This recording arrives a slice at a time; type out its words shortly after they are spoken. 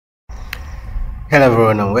Hello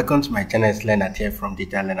everyone and welcome to my channel. It's Leonard here from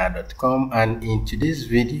Leonard.com, and in today's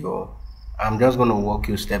video I'm just going to walk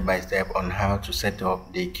you step by step on how to set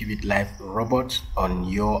up the Qubitlife robot on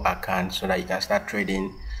your account so that you can start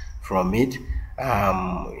trading from it.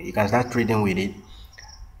 You can start trading with it.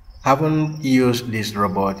 Haven't used this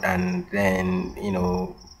robot and then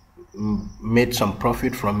made some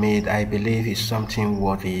profit from it. I believe it's something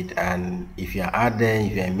worth it, and if you're out there,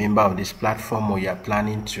 if you're a member of this platform or you're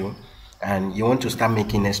planning to and you want to start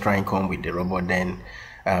making extra income with the robot, then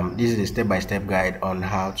this is a step-by-step guide on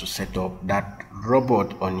how to set up that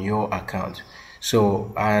robot on your account.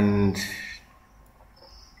 So, and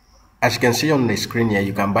as you can see on the screen here,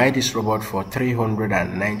 you can buy this robot for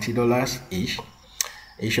 $390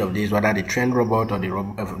 each of these, whether the trend robot or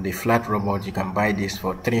the flat robot. You can buy this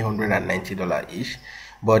for $390 each.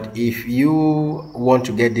 But if you want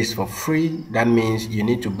to get this for free, that means you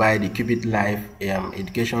need to buy the Qubitlife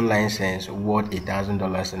education license worth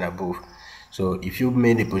 $1,000 and above. So if you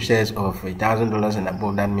made a purchase of $1,000 and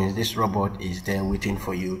above, that means this robot is there waiting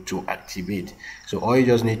for you to activate. So all you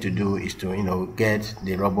just need to do is to get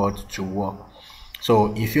the robot to work.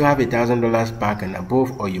 So if you have $1,000 back and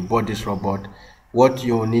above, or you bought this robot, what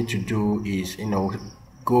you need to do is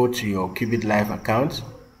go to your Qubitlife account.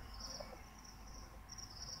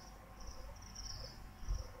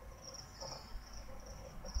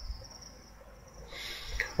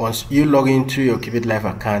 Once you log into your Qubitlife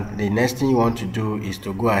account, the next thing you want to do is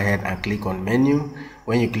to go ahead and click on menu.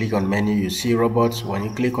 When you click on menu, you see robots. When you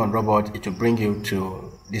click on robot, it will bring you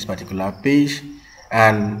to this particular page.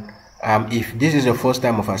 And if this is your first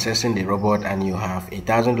time of accessing the robot and you have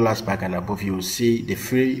 $1,000 back and above, you will see the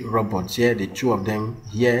free robots here, the two of them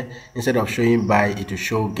here. Instead of showing buy, it will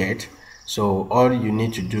show get. So all you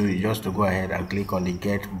need to do is just to go ahead and click on the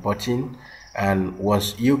get button. And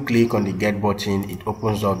once you click on the get button, it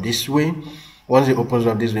opens up this way. Once it opens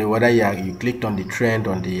up this way, whether you clicked on the trend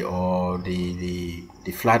on the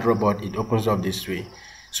flat robot, it opens up this way.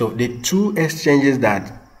 So the two exchanges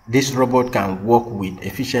that this robot can work with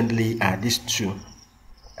efficiently are these two.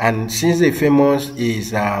 And since the famous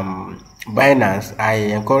is Binance, I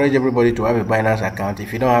encourage everybody to have a Binance account.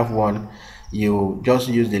 If you don't have one, you just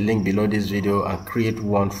use the link below this video and create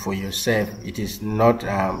one for yourself. It is not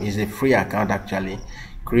it's a free account actually.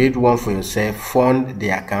 Create one for yourself, fund the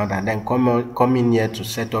account, and then come in here to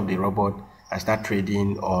set up the robot and start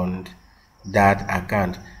trading on that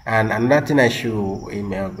account. And another thing I should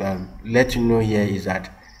let you know here is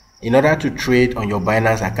that in order to trade on your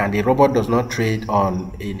Binance account, the robot does not trade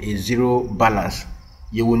on a zero balance.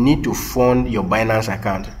 You will need to fund your Binance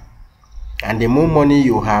account. And the more money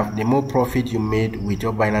you have, the more profit you made with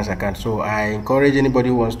your Binance account. So I encourage anybody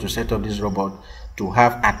who wants to set up this robot to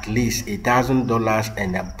have at least $1,000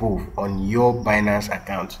 and above on your Binance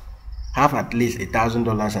account. Have at least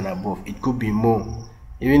 $1,000 and above. It could be more.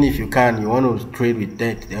 Even if you want to trade with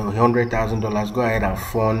 $100,000, go ahead and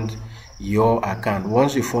fund your account.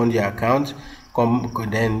 Once you fund your account,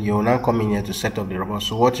 then you'll now come in here to set up the robot.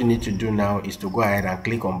 So what you need to do now is to go ahead and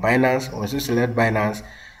click on Binance. Once you select Binance,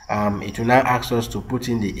 it will now ask us to put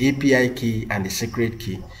in the API key and the secret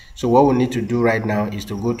key. So what we need to do right now is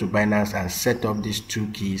to go to Binance and set up these two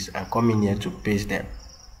keys and come in here to paste them.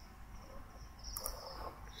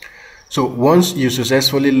 So once you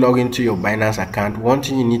successfully log into your Binance account, one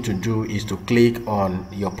thing you need to do is to click on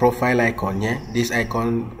your profile icon here. This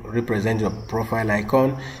icon represents your profile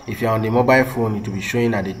icon. If you're on the mobile phone, it will be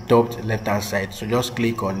showing at the top left hand side. So just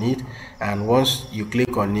click on it, and once you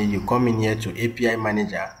click on it, you come in here to API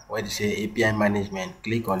Manager where they say API Management.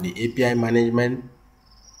 Click on the API Management.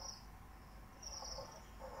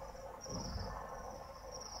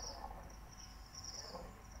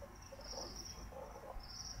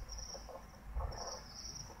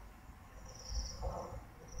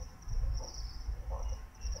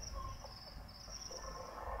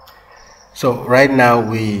 So right now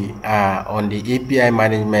we are on the API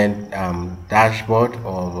management dashboard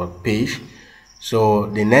or page. So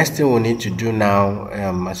the next thing we need to do now,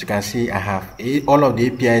 as you can see, I have all of the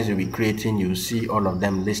APIs we'll be creating. You see all of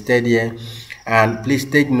them listed here. And please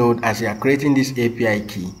take note, as you are creating this API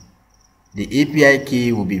key, the API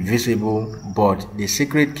key will be visible, but the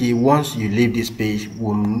secret key, once you leave this page,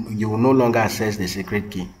 you will no longer access the secret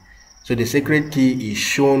key. So the secret key is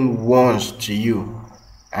shown once to you,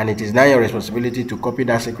 and it is now your responsibility to copy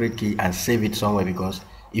that secret key and save it somewhere, because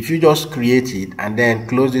if you just create it and then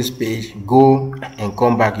close this page, go and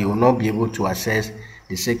come back, you will not be able to access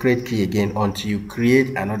the secret key again until you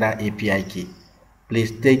create another API key.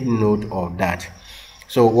 Please take note of that.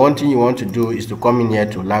 So one thing you want to do is to come in here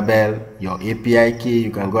to label your API key.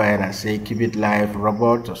 You can go ahead and say Qubitlife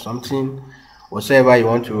robot or something, whatever you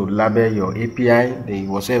want to label your API,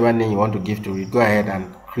 whatever name you want to give to it, go ahead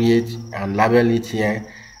and create and label it here.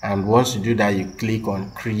 And once you do that, you click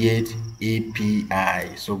on create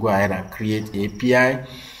API. So go ahead and create API,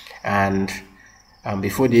 and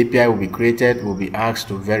before the API will be created, we'll be asked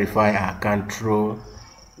to verify our account through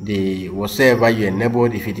the whatever you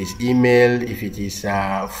enabled, if it is email, if it is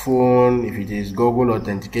phone, if it is Google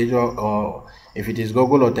Authenticator, or if it is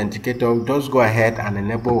Google Authenticator, just go ahead and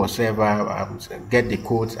enable whatever, get the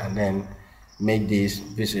codes, and then make this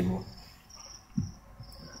visible.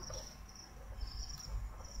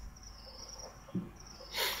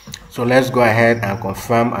 So let's go ahead and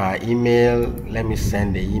confirm our email. Let me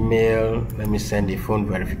send the email. Let me send the phone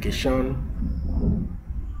verification.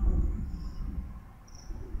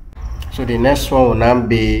 So the next one will now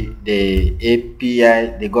be the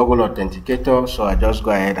API, the Google Authenticator. So I just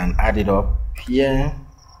go ahead and add it up here.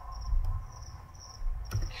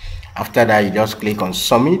 After that, you just click on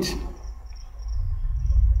submit.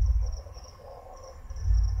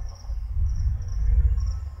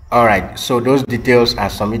 Alright, so those details are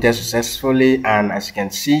submitted successfully, and as you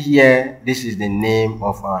can see here, this is the name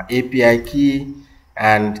of our API key,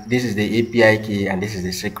 and this is the API key, and this is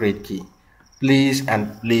the secret key. Please,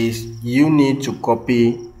 you need to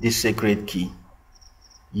copy this secret key.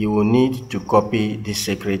 You will need to copy this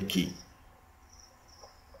secret key.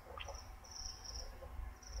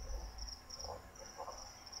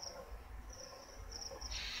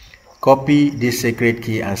 Copy this secret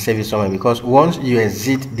key and save it somewhere, because once you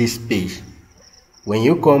exit this page, when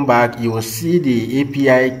you come back, you will see the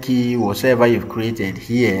API key, whatever you've created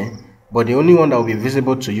here, but the only one that will be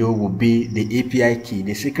visible to you will be the API key.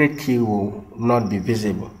 The secret key will not be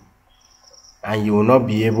visible, and you will not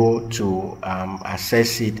be able to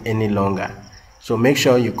access it any longer. So make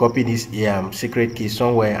sure you copy this secret key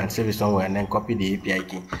somewhere and save it somewhere, and then copy the API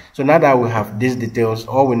key. So now that we have these details,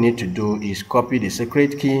 all we need to do is copy the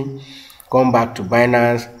secret key, come back to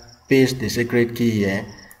Binance, paste the secret key here,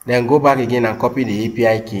 then go back again and copy the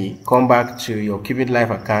API key, come back to your Qubitlife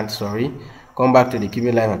account, come back to the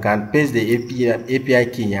Qubitlife account, paste the API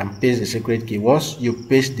key and paste the secret key. Once you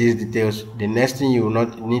paste these details, the next thing you will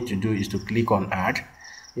not need to do is to click on add.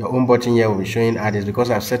 Your home button here will be showing add. Is because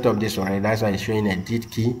I've set up this already, that's why it's showing edit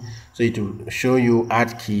key. So it will show you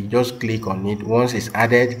add key. Just click on it. Once it's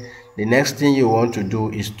added, the next thing you want to do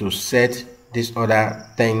is to set these other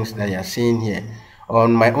things that you're seeing here.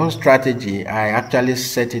 On my own strategy, I actually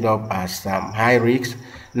set it up as high risk.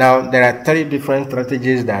 Now there are 3 different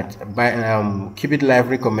strategies that Qubitlife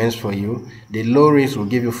recommends for you. The low risk will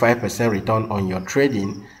give you 5% return on your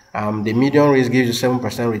trading. The medium risk gives you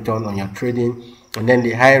 7% return on your trading. And then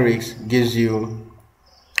the high risk gives you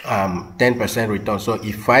 10% return. So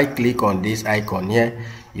if I click on this icon here,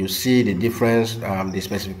 you see the difference, the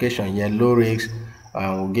specification here. Low risk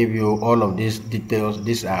will give you all of these details.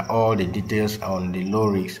 These are all the details on the low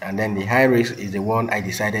risk, and then the high risk is the one I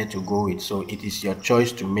decided to go with. So it is your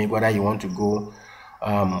choice to make whether you want to go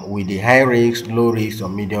with the high risk, low risk, or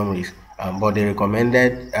medium risk. But the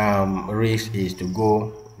recommended risk is to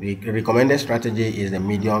go. The recommended strategy is the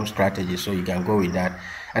medium strategy, so you can go with that.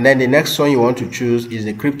 And then the next one you want to choose is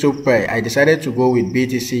the crypto pair. I decided to go with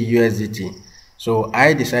BTC USDT. So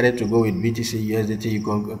I decided to go with BTC USDT. You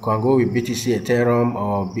can go with BTC Ethereum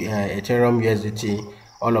or Ethereum USDT.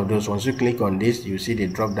 All of those. Once you click on this, you see the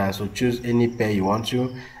drop down. So choose any pair you want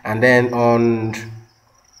to. And then on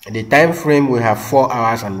the time frame, we have 4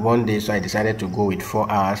 hours and 1 day. So I decided to go with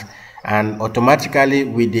 4 hours. And automatically,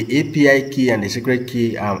 with the API key and the secret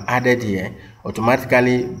key added here,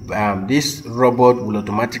 automatically this robot will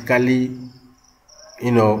automatically,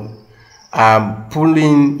 pull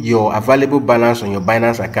in your available balance on your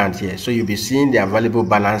Binance account here. So you'll be seeing the available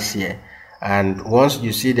balance here, and once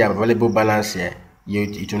you see the available balance here,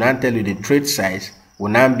 it will now tell you the trade size will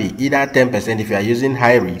now be either 10%. If you are using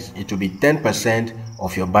high risk, it will be 10%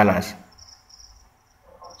 of your balance.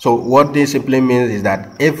 So what this simply means is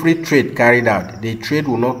that every trade carried out, the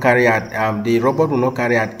robot will not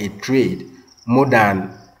carry out a trade will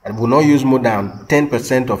not use more than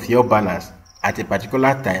 10% of your balance at a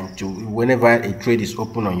particular time to whenever a trade is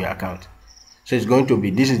open on your account. So it's going to be,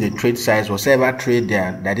 this is the trade size, whatever trade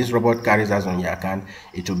that this robot carries out on your account,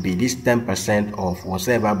 it will be this 10% of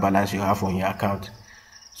whatever balance you have on your account.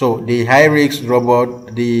 So the high risk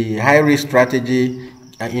robot, the high risk strategy,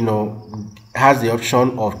 has the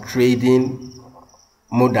option of trading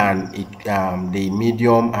more than the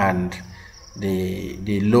medium and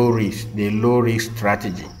the low risk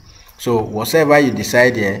strategy. So whatever you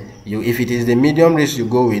decide here, if it is the medium risk you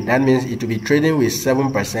go with, that means it will be trading with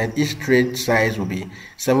 7%. Each trade size will be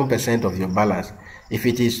 7% of your balance. If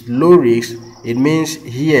it is low risk, it means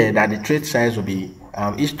here that the trade size will be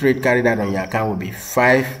each trade carried out on your account will be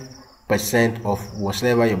 5% of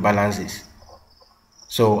whatever your balance is.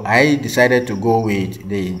 So I decided to go with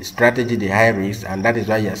the strategy, the high risk, and that is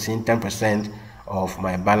why you're seeing 10% of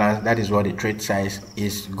my balance. That is what the trade size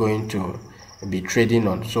is going to be trading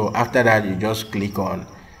on. So after that, you just click on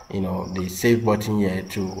the save button here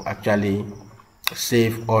to actually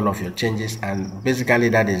save all of your changes, and basically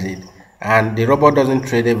that is it. And the robot doesn't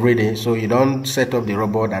trade every day, so you don't set up the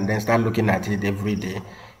robot and then start looking at it every day.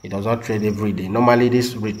 It does not trade every day. Normally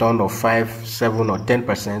this return of 5, 7 or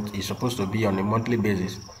 10% is supposed to be on a monthly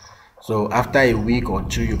basis. So after a week or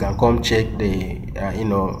two, you can come check the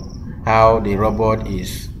how the robot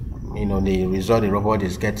is, the result the robot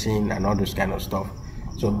is getting and all those kind of stuff.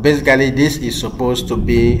 So basically this is supposed to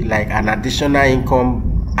be like an additional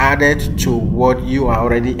income added to what you are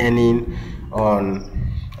already earning on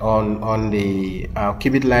the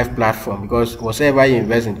Qubitlife platform, because whatever you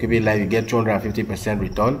invest in Qubitlife, you get 250%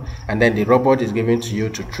 return, and then the robot is given to you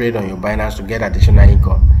to trade on your Binance to get additional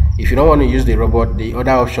income. If you don't want to use the robot, the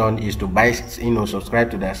other option is to buy, subscribe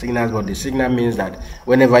to their signals. But the signal means that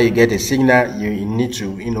whenever you get a signal, you need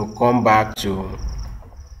to come back to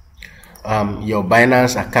your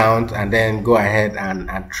Binance account and then go ahead and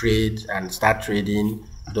trade and start trading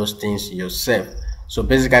those things yourself. So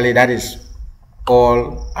basically that is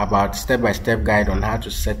all about step-by-step guide on how to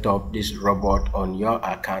set up this robot on your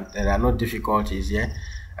account. There are no difficulties here.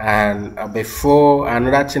 And before,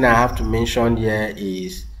 another thing I have to mention here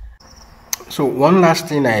is, so one last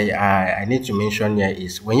thing I need to mention here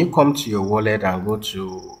is, when you come to your wallet and go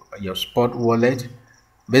to your spot wallet,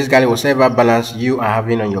 basically whatever balance you are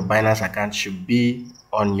having on your Binance account should be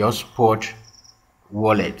on your spot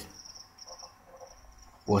wallet.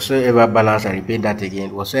 Whatsoever balance, I repeat that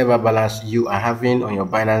again, whatsoever balance you are having on your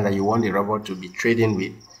Binance that you want the robot to be trading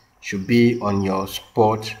with should be on your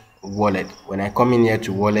spot wallet. When I come in here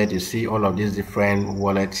to wallet, you see all of these different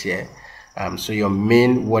wallets here. So your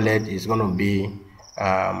main wallet is going to be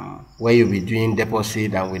where you'll be doing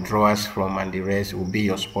deposit and withdrawals from, and the rest will be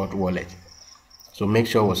your spot wallet. So make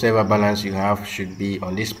sure whatever balance you have should be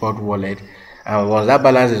on this spot wallet. And once that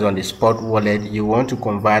balance is on the spot wallet, you want to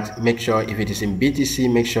convert. Make sure if it is in BTC,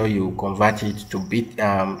 make sure you convert it to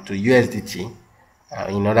USDT.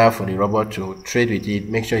 In order for the robot to trade with it,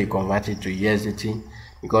 make sure you convert it to USDT,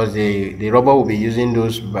 because the robot will be using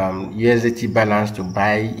those USDT balance to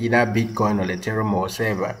buy either Bitcoin or Ethereum or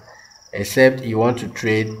whatever. Except you want to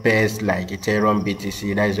trade pairs like Ethereum,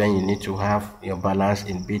 BTC, that is when you need to have your balance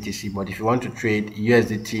in BTC. But if you want to trade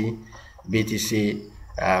USDT, BTC,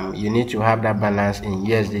 you need to have that balance in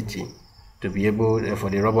USDT to be able for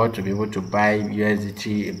the robot to be able to buy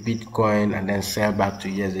USDT, Bitcoin, and then sell back to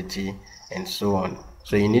USDT and so on.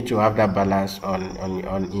 So you need to have that balance in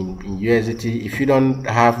USDT. If you don't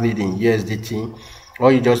have it in USDT,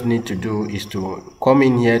 all you just need to do is to come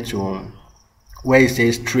in here to where it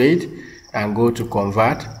says trade and go to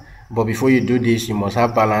convert. But before you do this, you must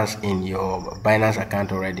have balance in your Binance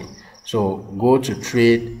account already. So go to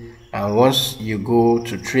trade, and once you go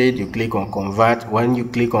to trade, you click on convert. When you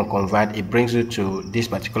click on convert, it brings you to this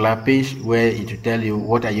particular page where it will tell you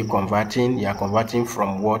what are you converting. You are converting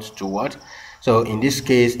from what to what. So in this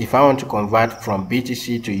case, if I want to convert from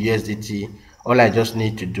BTC to USDT, all I just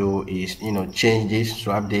need to do is change this,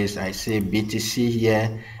 swap this. I say BTC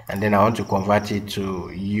here, and then I want to convert it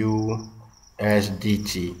to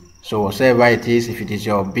USDT. So whatever it is, if it is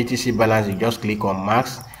your BTC balance, you just click on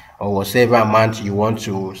max, or whatever amount you want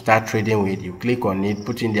to start trading with, you click on it,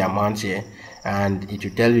 put in the amount here, and it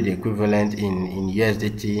will tell you the equivalent in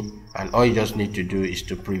USDT. And all you just need to do is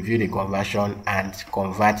to preview the conversion and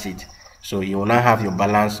convert it. So you will now have your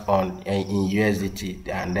balance in USDT,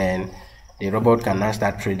 and then the robot can now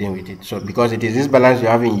start trading with it. So because it is this balance you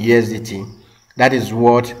have in USDT, that is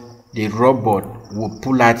what the robot will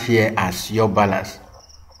pull out here as your balance.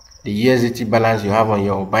 The USDT balance you have on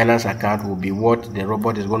your Binance account will be what the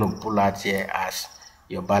robot is going to pull out here as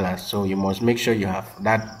your balance. So you must make sure you have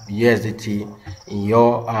that USDT in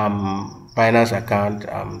your Binance account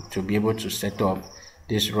to be able to set up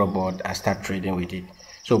this robot and start trading with it.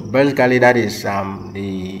 So basically that is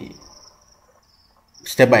the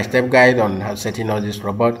step-by-step guide on how setting up this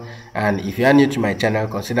robot. And if you are new to my channel,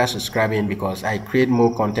 consider subscribing, because I create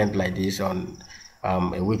more content like this on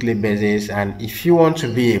a weekly basis. And if you want to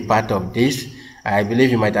be a part of this, I believe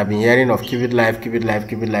you might have been hearing of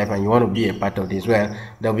Qubitlife, and you want to be a part of this. Well,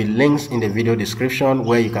 there will be links in the video description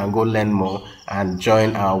where you can go learn more and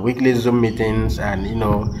join our weekly Zoom meetings, and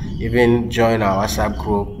even join our WhatsApp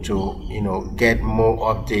group to get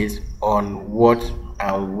more updates on what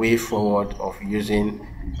and way forward of using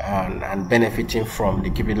and benefiting from the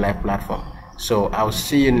Qubitlife platform. So I'll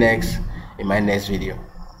see you next in my next video.